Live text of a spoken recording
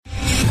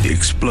The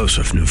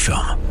explosive new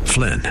film,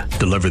 Flynn,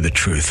 deliver the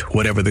truth,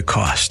 whatever the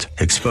cost,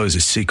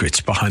 exposes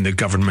secrets behind the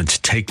government's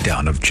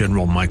takedown of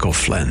General Michael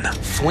Flynn.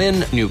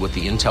 Flynn knew what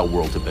the intel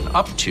world had been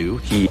up to.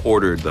 He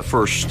ordered the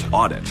first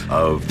audit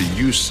of the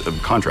use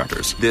of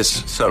contractors.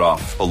 This set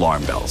off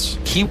alarm bells.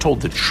 He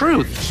told the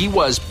truth. He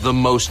was the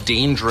most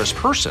dangerous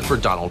person for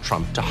Donald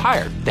Trump to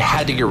hire. They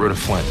had to get rid of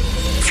Flynn.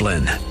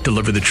 Flynn,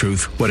 deliver the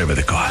truth, whatever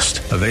the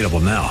cost. Available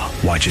now.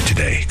 Watch it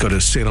today. Go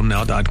to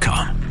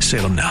salemnow.com.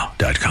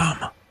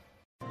 salemnow.com.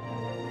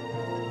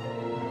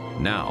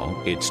 Now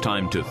it's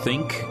time to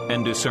think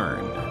and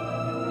discern.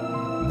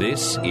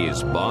 This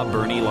is Bob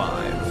Burney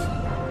Live.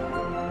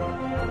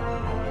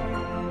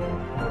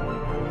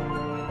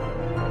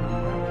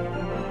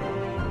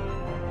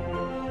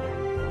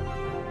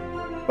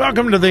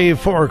 Welcome to the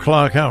 4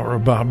 o'clock hour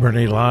of Bob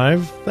Burney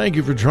Live. Thank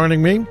you for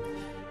joining me.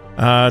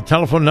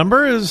 Telephone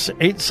number is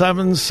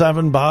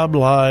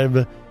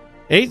 877-BOB-LIVE,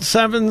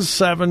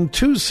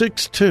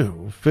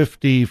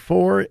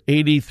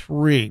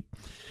 877-262-5483.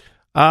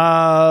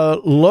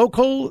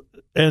 Local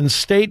and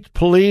state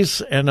police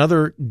and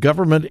other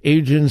government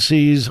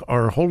agencies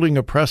are holding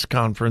a press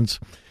conference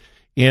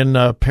in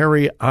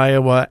Perry,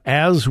 Iowa,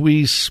 as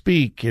we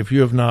speak. If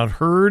you have not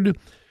heard,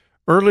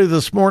 early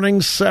this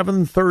morning,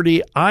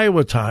 7:30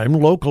 Iowa time,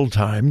 local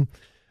time,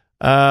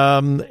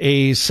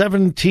 a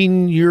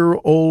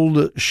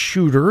 17-year-old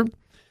shooter,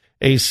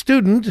 a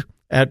student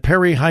at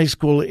Perry High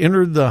School,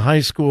 entered the high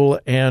school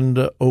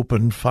and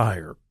opened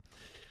fire.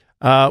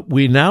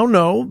 We now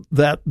know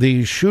that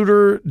the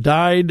shooter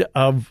died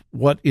of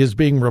what is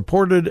being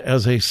reported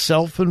as a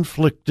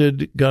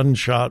self-inflicted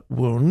gunshot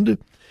wound.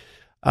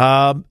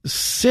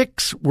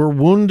 6 were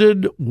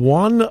wounded.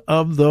 1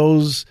 of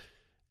those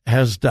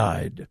has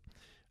died.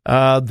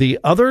 The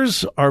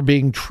others are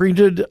being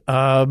treated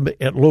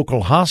at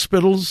local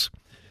hospitals.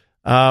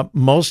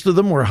 Most of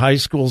them were high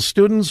school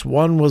students.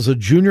 1 was a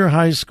junior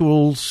high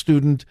school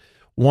student.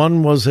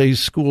 1 was a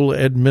school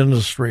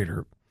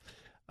administrator.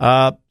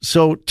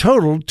 So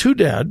total, 2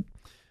 dead.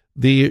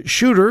 The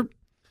shooter,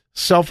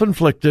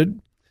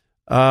 self-inflicted,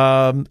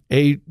 a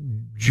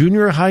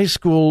junior high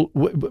school.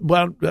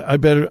 Well, I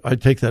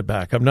take that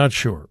back. I'm not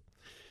sure.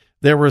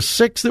 There were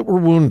 6 that were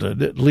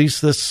wounded. At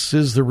least this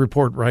is the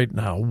report right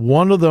now.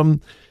 1 of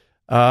them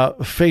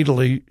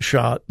fatally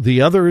shot.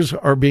 The others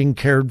are being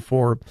cared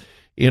for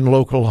in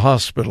local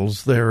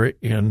hospitals there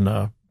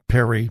in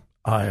Perry,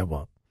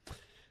 Iowa.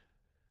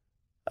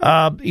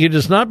 It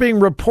is not being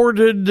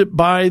reported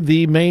by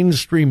the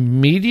mainstream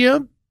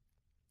media,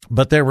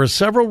 but there were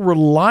several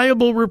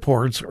reliable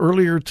reports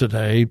earlier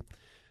today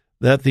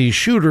that the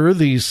shooter,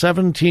 the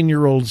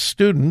 17-year-old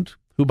student,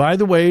 who, by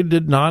the way,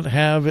 did not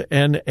have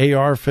an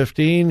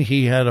AR-15.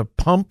 He had a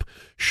pump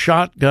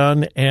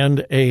shotgun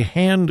and a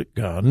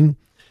handgun.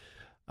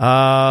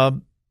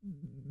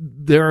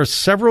 There are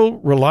several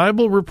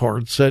reliable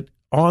reports that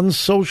on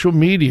social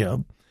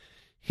media,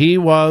 he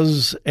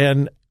was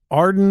an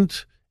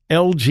ardent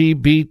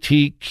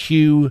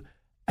LGBTQ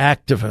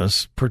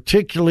activist,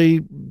 particularly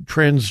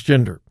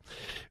transgender.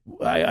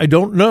 I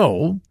don't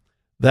know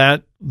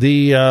that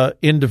the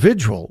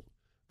individual,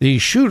 the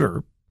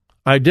shooter,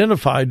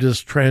 identified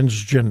as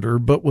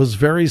transgender, but was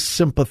very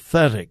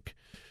sympathetic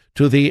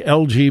to the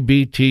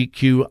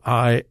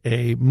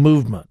LGBTQIA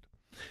movement.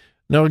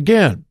 Now,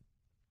 again,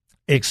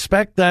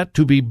 expect that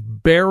to be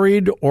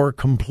buried or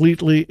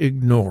completely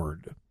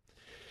ignored.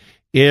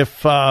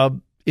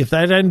 If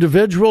that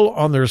individual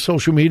on their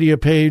social media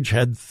page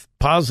had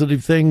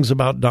positive things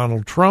about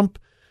Donald Trump,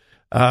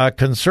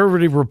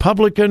 conservative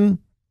Republican,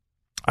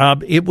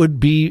 it would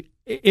be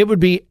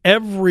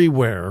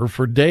everywhere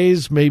for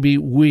days, maybe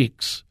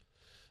weeks.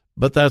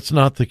 But that's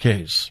not the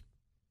case.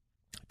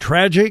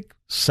 Tragic,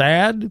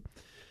 sad,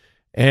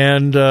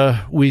 and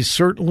we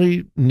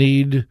certainly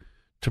need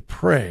to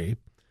pray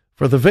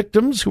for the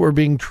victims who are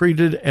being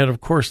treated and, of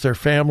course, their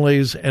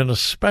families, and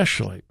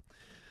especially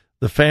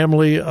the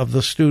family of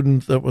the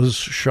student that was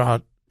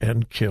shot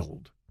and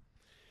killed.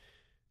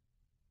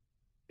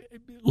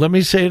 Let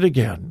me say it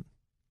again,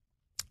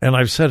 and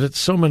I've said it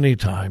so many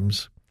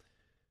times.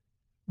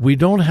 We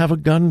don't have a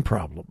gun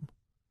problem.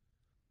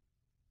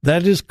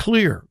 That is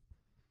clear.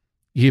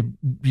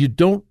 You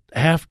don't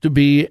have to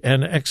be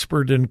an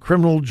expert in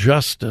criminal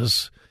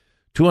justice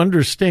to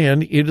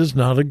understand it is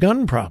not a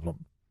gun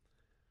problem.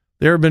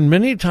 There have been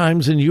many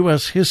times in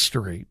U.S.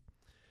 history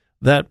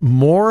that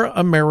more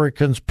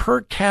Americans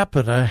per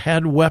capita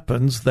had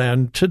weapons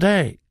than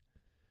today.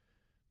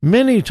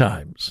 Many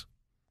times.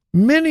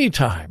 And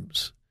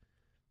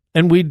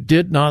we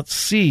did not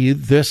see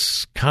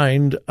this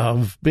kind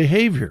of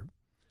behavior.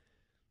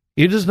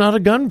 It is not a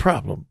gun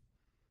problem.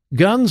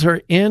 Guns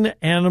are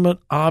inanimate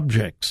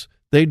objects.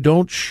 They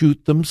don't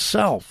shoot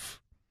themselves.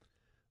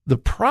 The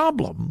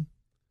problem,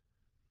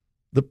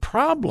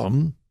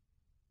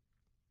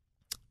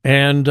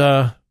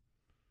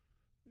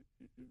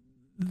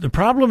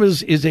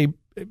 is a,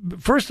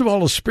 first of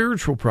all, a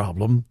spiritual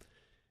problem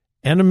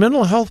and a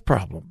mental health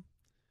problem.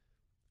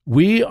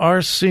 We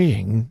are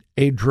seeing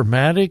a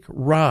dramatic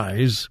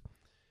rise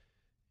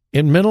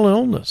in mental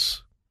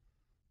illness.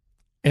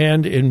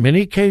 And in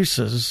many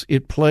cases,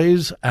 it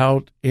plays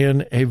out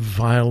in a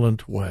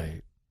violent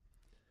way.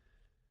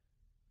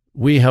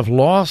 We have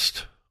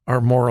lost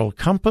our moral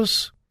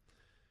compass.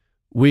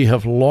 We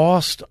have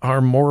lost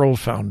our moral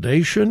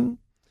foundation.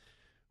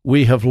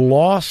 We have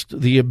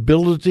lost the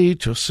ability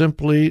to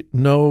simply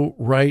know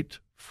right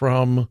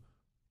from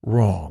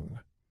wrong.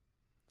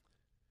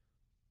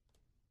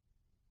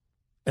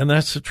 And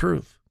that's the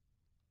truth.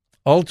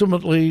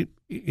 Ultimately,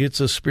 it's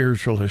a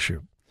spiritual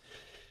issue.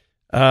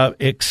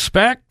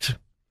 Expect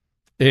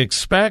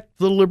the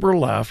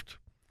liberal left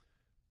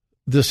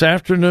this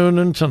afternoon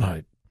and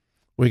tonight.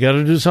 We got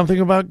to do something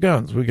about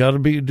guns. We got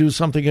to do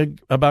something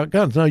about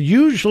guns. Now,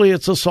 usually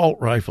it's assault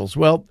rifles.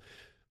 Well,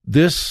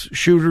 this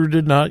shooter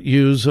did not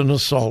use an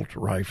assault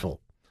rifle,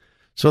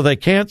 so they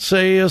can't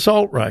say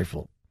assault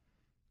rifle.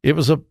 It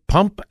was a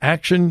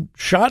pump-action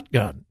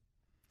shotgun.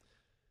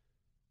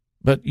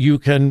 But you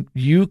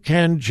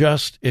can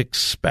just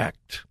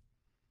expect.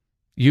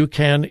 You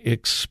can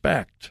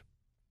expect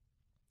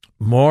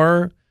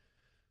more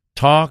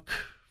talk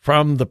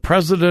from the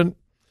president,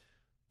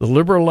 the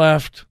liberal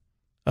left,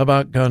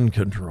 about gun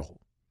control.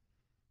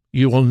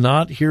 You will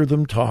not hear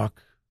them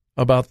talk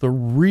about the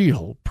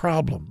real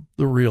problem,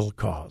 the real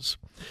cause.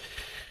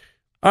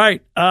 All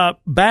right,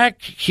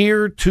 back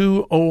here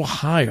to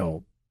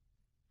Ohio.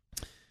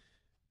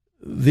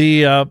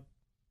 The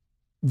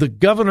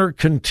governor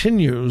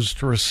continues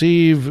to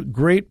receive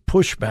great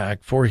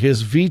pushback for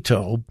his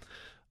veto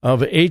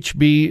of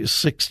HB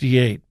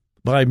 68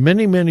 by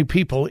many, many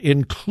people,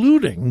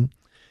 including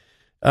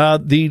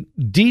the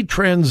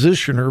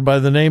detransitioner by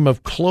the name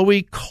of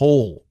Chloe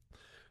Cole.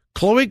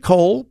 Chloe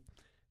Cole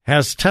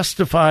has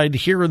testified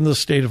here in the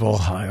state of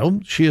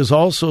Ohio. She has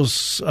also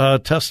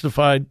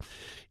testified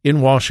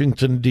in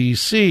Washington,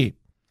 D.C.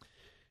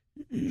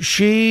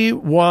 She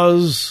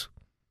is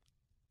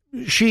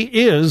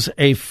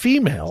a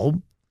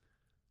female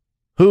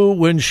who,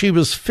 when she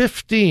was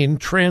 15,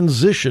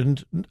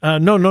 transitioned,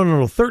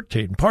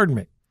 13, pardon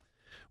me.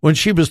 When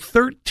she was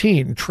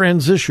 13,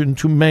 transitioned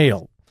to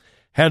male,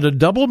 had a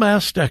double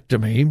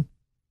mastectomy,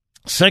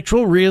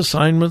 sexual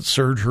reassignment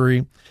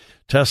surgery,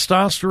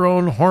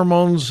 testosterone,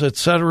 hormones,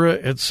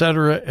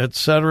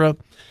 etc.,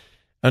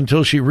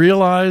 until she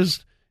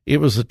realized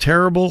it was a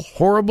terrible,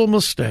 horrible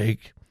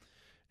mistake,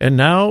 and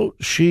now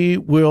she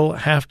will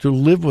have to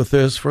live with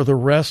this for the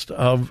rest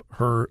of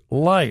her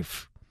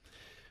life.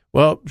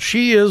 Well,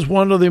 she is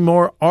one of the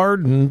more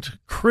ardent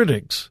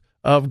critics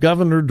of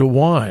Governor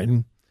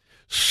DeWine,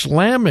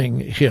 slamming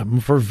him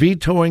for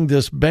vetoing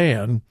this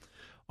ban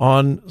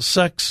on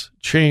sex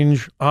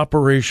change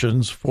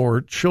operations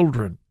for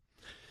children.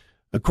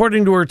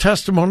 According to her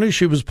testimony,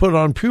 she was put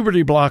on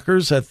puberty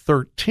blockers at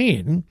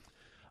 13,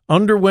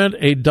 underwent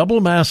a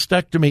double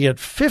mastectomy at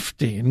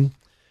 15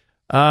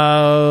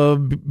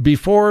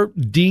 before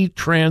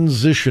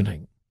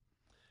detransitioning.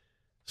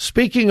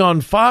 Speaking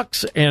on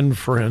Fox and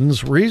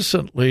Friends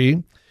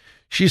recently,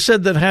 she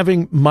said that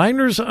having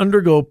minors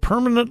undergo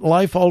permanent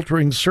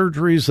life-altering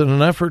surgeries in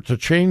an effort to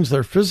change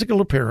their physical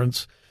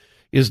appearance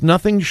is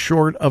nothing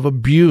short of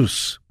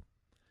abuse,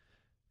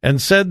 and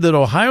said that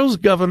Ohio's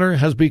governor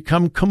has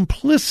become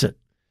complicit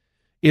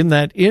in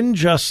that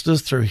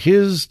injustice through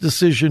his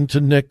decision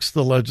to nix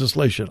the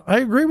legislation. I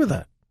agree with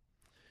that.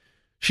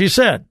 She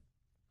said,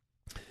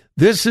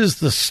 "This is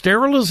the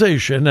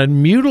sterilization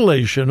and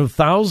mutilation of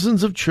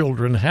thousands of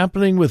children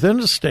happening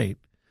within a state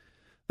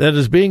that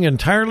is being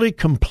entirely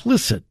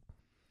complicit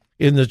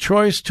in the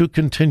choice to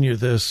continue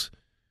this,"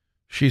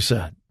 she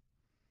said.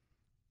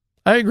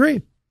 I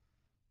agree.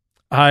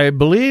 I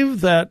believe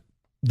that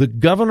the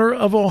governor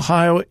of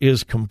Ohio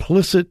is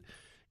complicit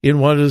in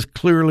what is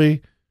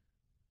clearly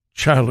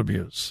child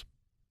abuse.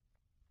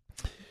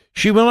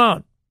 She went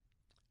on,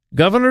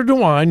 "Governor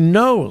DeWine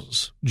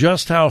knows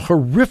just how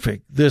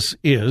horrific this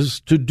is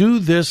to do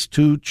this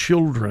to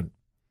children."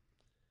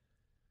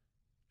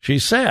 She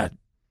said,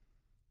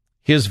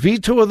 "His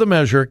veto of the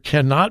measure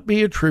cannot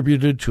be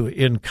attributed to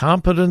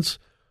incompetence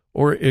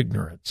or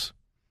ignorance."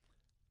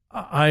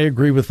 I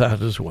agree with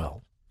that as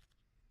well.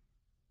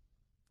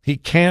 He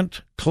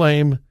can't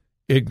claim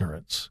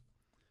ignorance.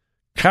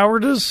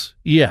 Cowardice,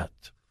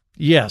 yet.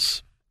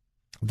 Yes.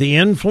 The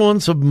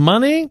influence of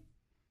money?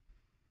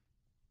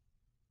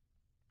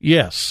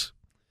 Yes.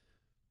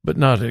 But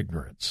not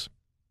ignorance.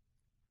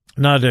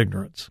 Not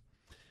ignorance.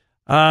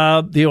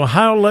 The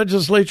Ohio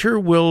legislature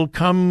will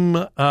come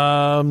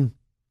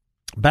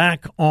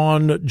back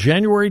on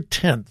January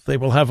 10th. They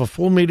will have a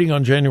full meeting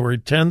on January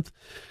 10th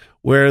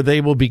where they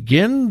will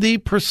begin the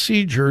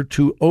procedure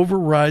to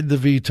override the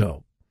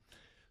veto.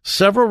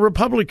 Several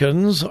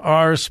Republicans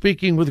are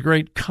speaking with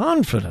great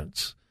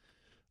confidence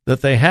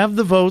that they have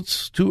the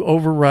votes to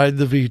override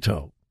the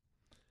veto.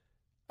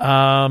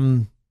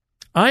 I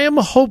am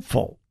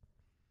hopeful.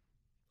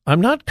 I'm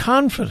not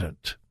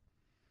confident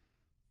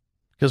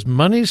because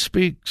money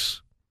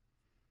speaks.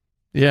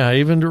 Yeah,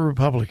 even to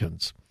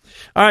Republicans.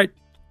 All right,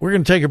 we're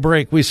going to take a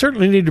break. We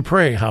certainly need to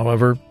pray,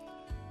 however,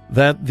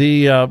 that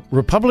the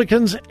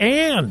Republicans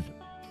and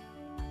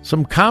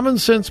some common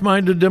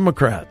sense-minded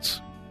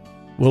Democrats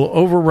will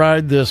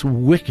override this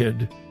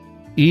wicked,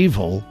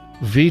 evil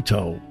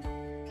veto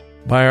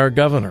by our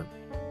governor.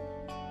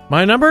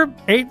 My number,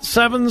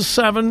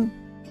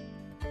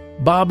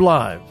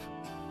 877-BOB-LIVE.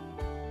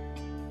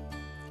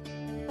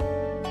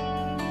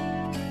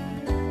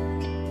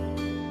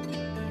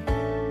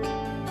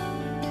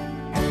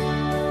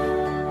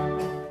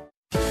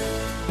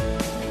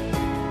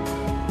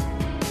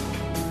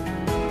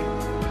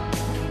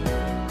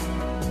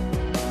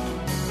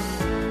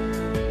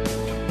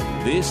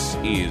 This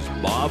is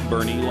Bob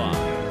Burney Live.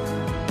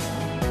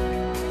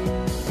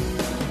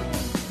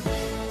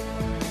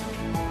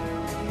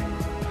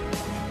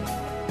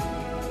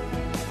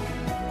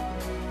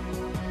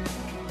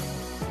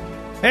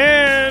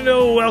 And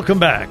welcome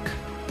back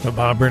to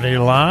Bob Burney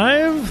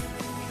Live.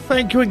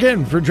 Thank you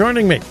again for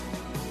joining me.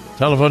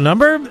 Telephone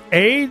number,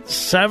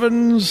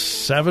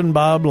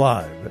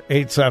 877-BOB-LIVE.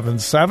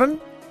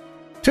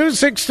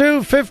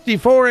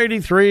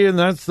 877-262-5483, and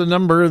that's the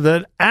number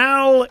that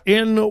Al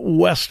in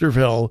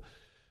Westerville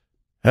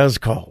has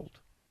called.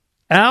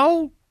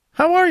 Al,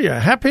 how are you?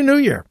 Happy New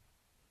Year.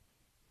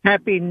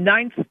 Happy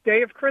 9th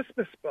day of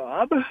Christmas,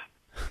 Bob.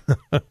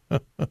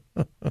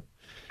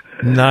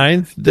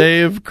 9th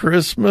day of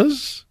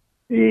Christmas?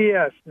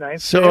 Yes,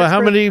 9th so day of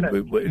how Christmas.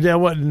 many,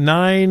 what,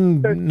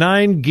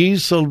 nine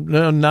geese,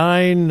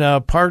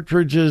 9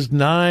 partridges,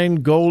 9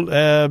 gold,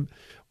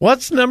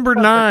 what's number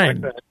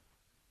 9? Like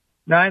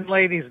 9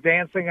 ladies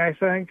dancing, I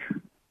think.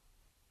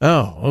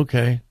 Oh,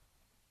 okay.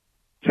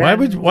 Why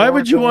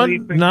would you want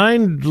leaping.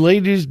 9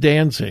 ladies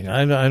dancing?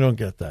 I don't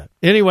get that.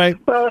 Anyway.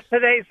 Well,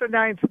 today's the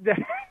 9th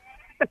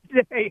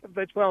day of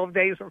the 12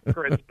 days of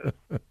Christmas.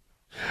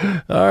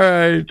 All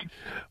right.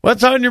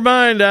 What's on your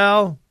mind,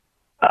 Al?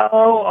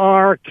 Oh,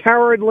 our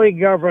cowardly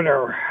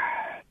governor.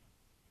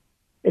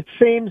 It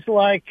seems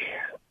like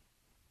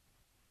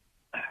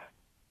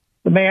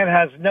the man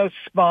has no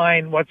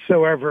spine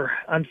whatsoever.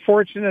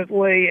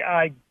 Unfortunately,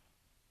 I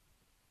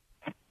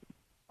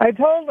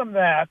told him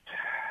that,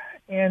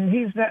 and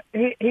he's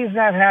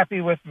not happy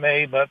with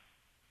me, but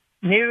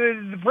neither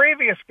did the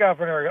previous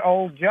governor,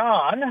 old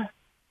John.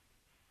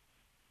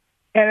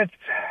 And it's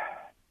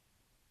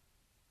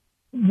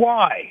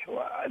why?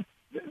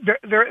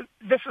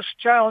 This is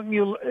child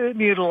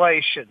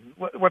mutilation.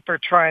 What they're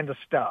trying to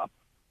stop.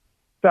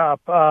 Dr.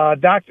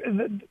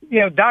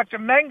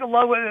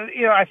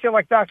 Mengele. I feel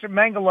like Dr.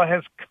 Mengele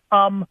has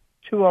come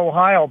to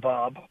Ohio,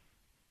 Bob.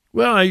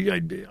 Well,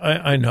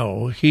 I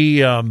know he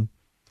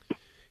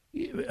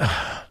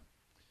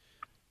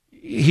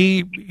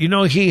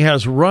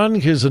has run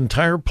his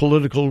entire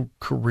political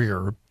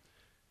career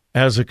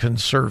as a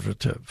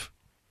conservative.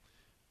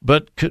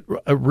 But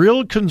a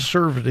real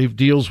conservative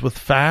deals with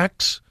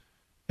facts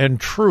and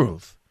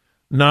truth,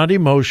 not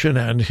emotion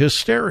and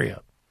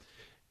hysteria.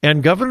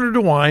 And Governor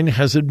DeWine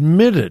has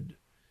admitted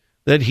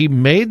that he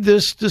made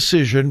this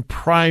decision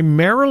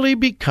primarily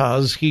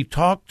because he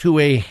talked to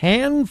a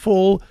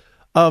handful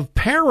of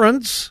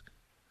parents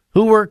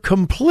who were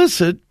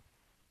complicit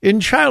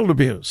in child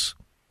abuse.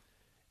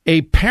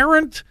 A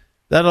parent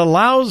that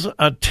allows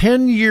a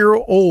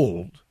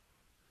 10-year-old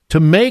to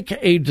make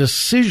a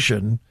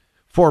decision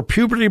for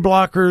puberty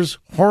blockers,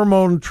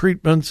 hormone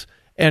treatments,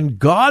 and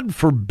God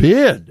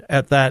forbid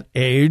at that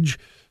age,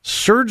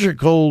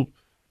 surgical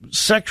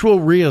sexual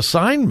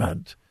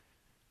reassignment,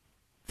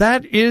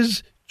 that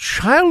is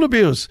child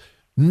abuse.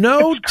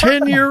 No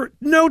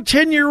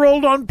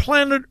 10-year-old on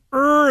planet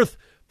Earth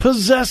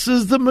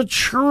possesses the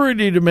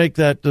maturity to make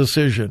that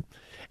decision.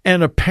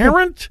 And a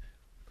parent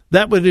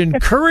that would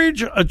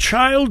encourage a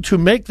child to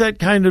make that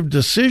kind of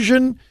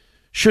decision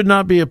should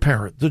not be a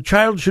parent. The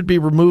child should be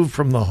removed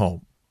from the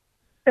home.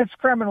 It's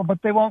criminal,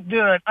 but they won't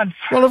do it.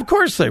 Well, of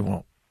course they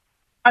won't.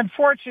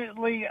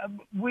 Unfortunately,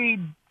 we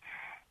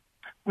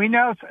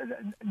know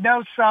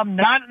some,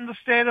 not in the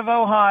state of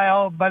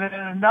Ohio, but in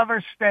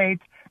another state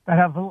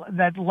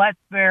that let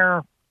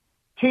their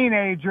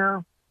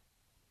teenager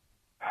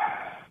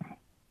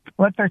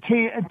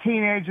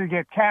teenager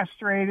get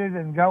castrated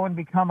and go and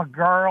become a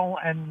girl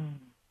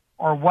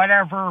or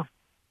whatever.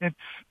 It's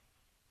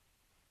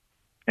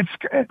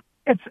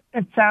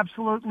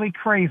absolutely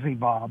crazy,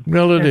 Bob.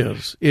 Well, it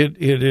is. It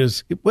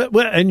is.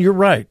 Well, and you're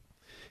right.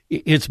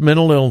 It's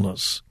mental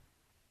illness.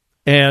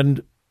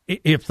 And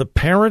if the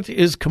parent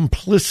is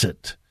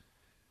complicit,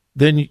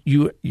 then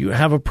you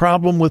have a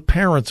problem with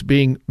parents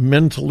being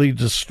mentally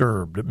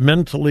disturbed,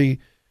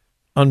 mentally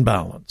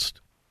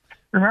unbalanced.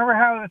 Remember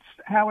how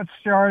it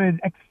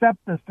started?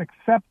 Accept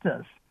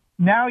us.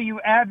 Now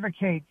you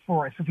advocate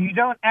for us. If you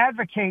don't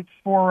advocate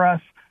for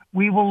us,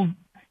 we'll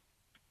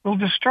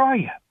destroy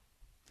you.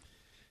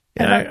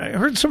 Yeah, I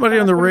heard somebody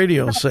on the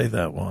radio say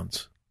that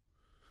once.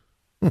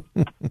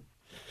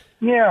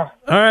 Yeah.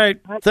 All right.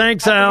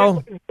 Thanks,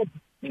 Al.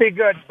 Be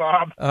good,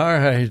 Bob. All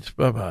right.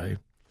 Bye-bye.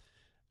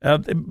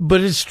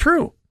 But it's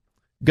true.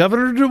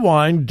 Governor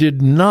DeWine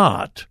did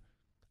not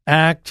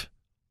act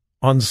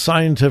on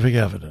scientific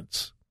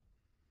evidence.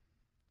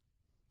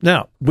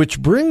 Now,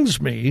 which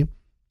brings me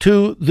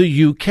to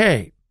the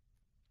UK.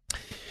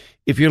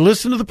 If you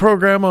listen to the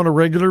program on a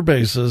regular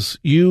basis,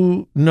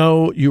 you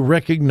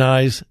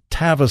recognize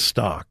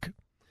Tavistock.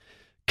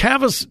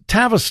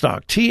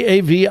 Tavistock,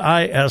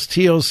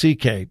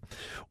 Tavistock,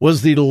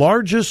 was the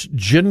largest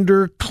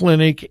gender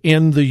clinic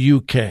in the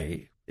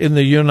UK, in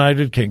the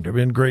United Kingdom,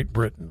 in Great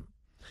Britain.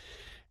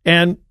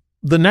 And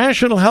the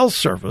National Health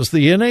Service,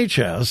 the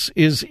NHS,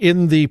 is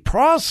in the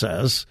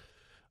process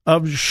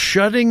of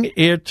shutting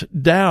it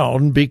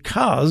down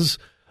because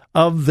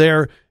of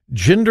their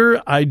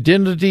Gender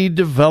Identity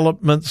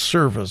Development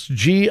Service,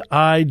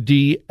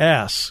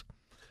 GIDS.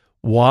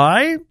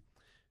 Why?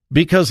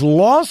 Because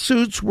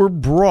lawsuits were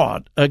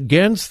brought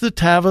against the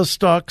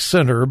Tavistock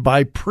Center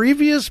by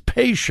previous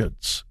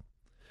patients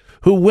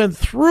who went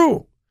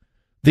through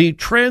the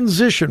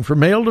transition from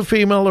male to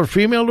female or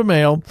female to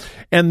male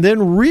and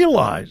then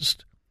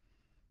realized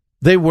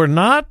they were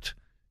not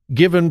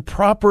given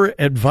proper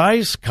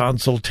advice,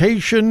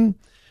 consultation.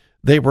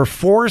 They were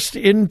forced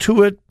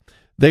into it.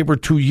 They were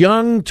too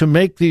young to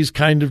make these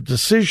kind of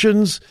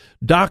decisions.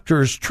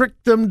 Doctors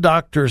tricked them.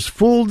 Doctors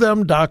fooled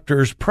them.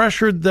 Doctors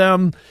pressured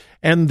them.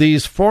 And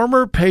these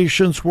former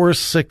patients were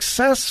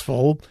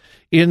successful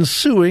in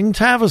suing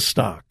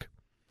Tavistock.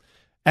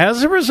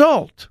 As a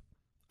result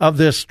of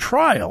this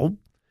trial,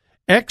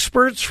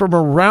 experts from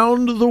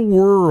around the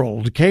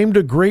world came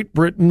to Great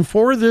Britain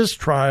for this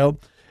trial,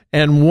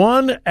 and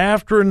one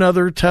after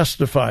another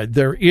testified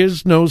there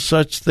is no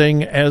such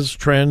thing as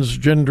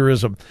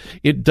transgenderism.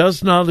 It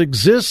does not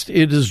exist.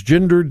 It is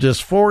gender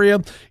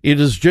dysphoria. It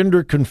is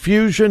gender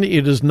confusion.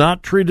 It is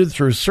not treated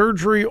through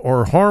surgery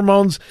or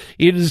hormones.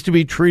 It is to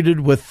be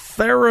treated with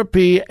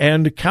therapy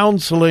and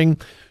counseling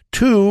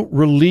to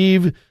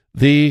relieve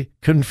the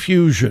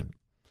confusion.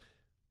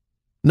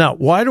 Now,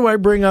 why do I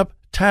bring up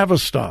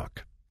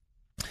Tavistock?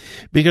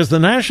 Because the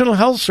National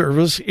Health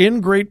Service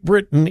in Great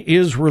Britain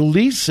is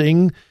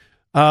releasing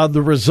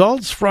the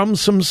results from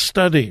some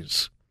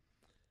studies,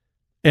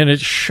 and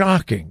it's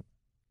shocking.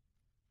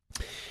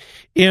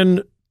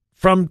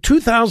 From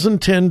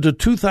 2010 to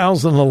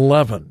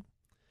 2011,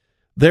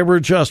 there were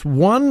just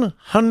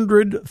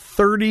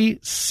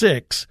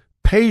 136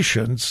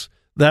 patients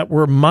that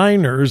were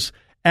minors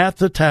at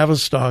the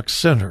Tavistock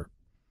Center.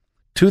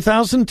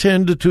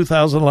 2010 to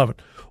 2011,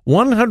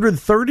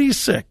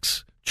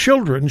 136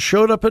 children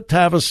showed up at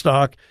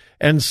Tavistock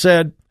and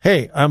said,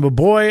 hey, I'm a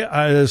boy,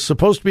 I'm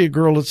supposed to be a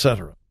girl,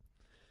 etc.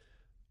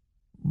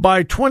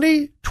 By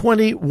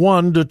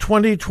 2021 to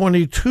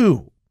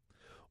 2022,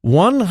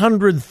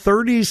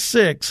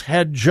 136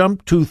 had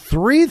jumped to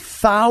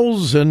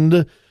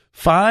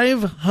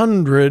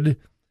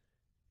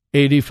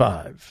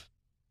 3,585.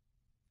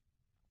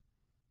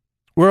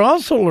 We're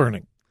also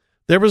learning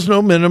there was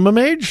no minimum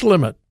age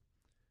limit.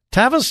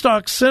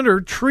 Tavistock Center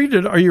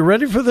treated, are you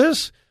ready for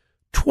this?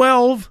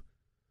 12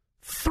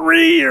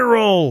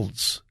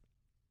 3-year-olds.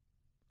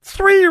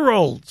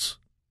 3-year-olds.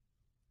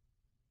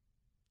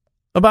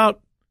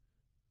 About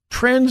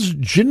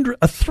transgender,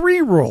 a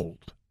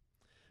 3-year-old.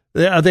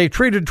 They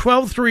treated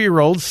 12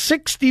 3-year-olds,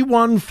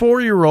 61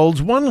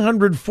 4-year-olds,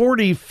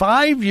 140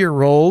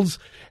 5-year-olds,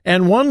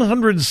 and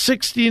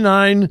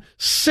 169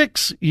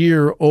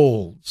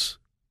 6-year-olds.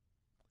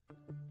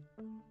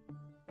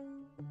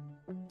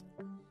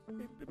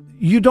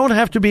 You don't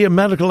have to be a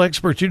medical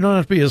expert. You don't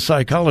have to be a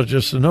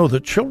psychologist to know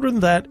that children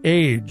that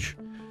age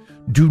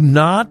do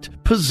not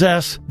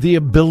possess the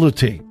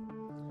ability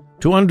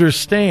to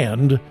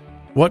understand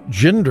what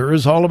gender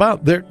is all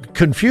about. Their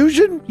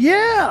confusion?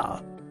 Yeah.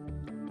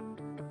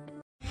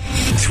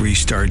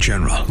 3-star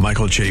General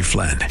Michael J.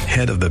 Flynn,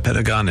 head of the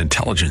Pentagon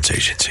Intelligence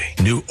Agency,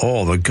 knew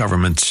all the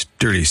government's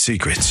dirty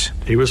secrets.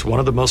 He was one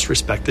of the most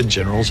respected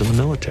generals in the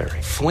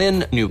military.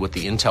 Flynn knew what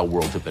the intel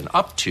world had been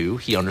up to.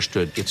 He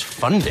understood its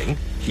funding.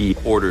 He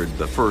ordered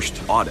the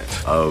first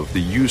audit of the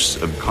use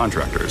of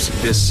contractors.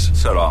 This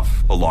set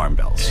off alarm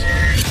bells.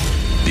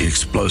 The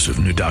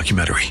explosive new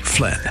documentary,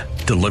 Flynn,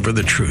 Deliver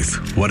the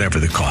Truth, Whatever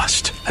the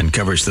Cost,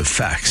 uncovers the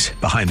facts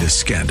behind this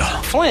scandal.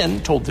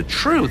 Flynn told the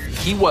truth.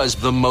 He was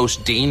the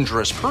most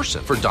dangerous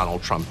person for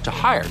Donald Trump to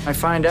hire. I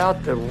find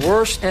out the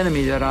worst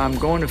enemy that I'm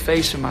going to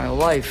face in my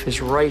life is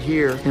right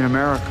here in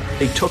America.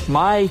 They took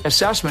my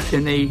assessment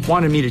and they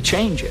wanted me to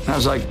change it. And I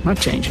was like, I'm not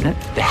changing it.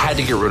 They had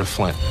to get rid of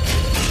Flynn.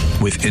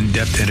 With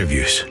in-depth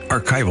interviews,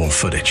 archival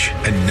footage,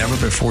 and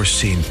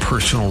never-before-seen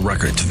personal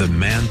records of the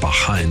man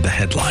behind the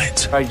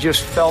headlines. I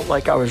just felt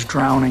like I was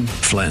drowning.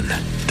 Flynn,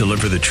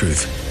 Deliver the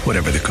Truth,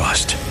 Whatever the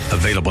Cost.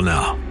 Available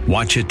now.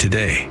 Watch it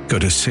today. Go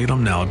to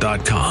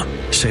salemnow.com.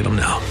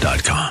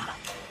 salemnow.com.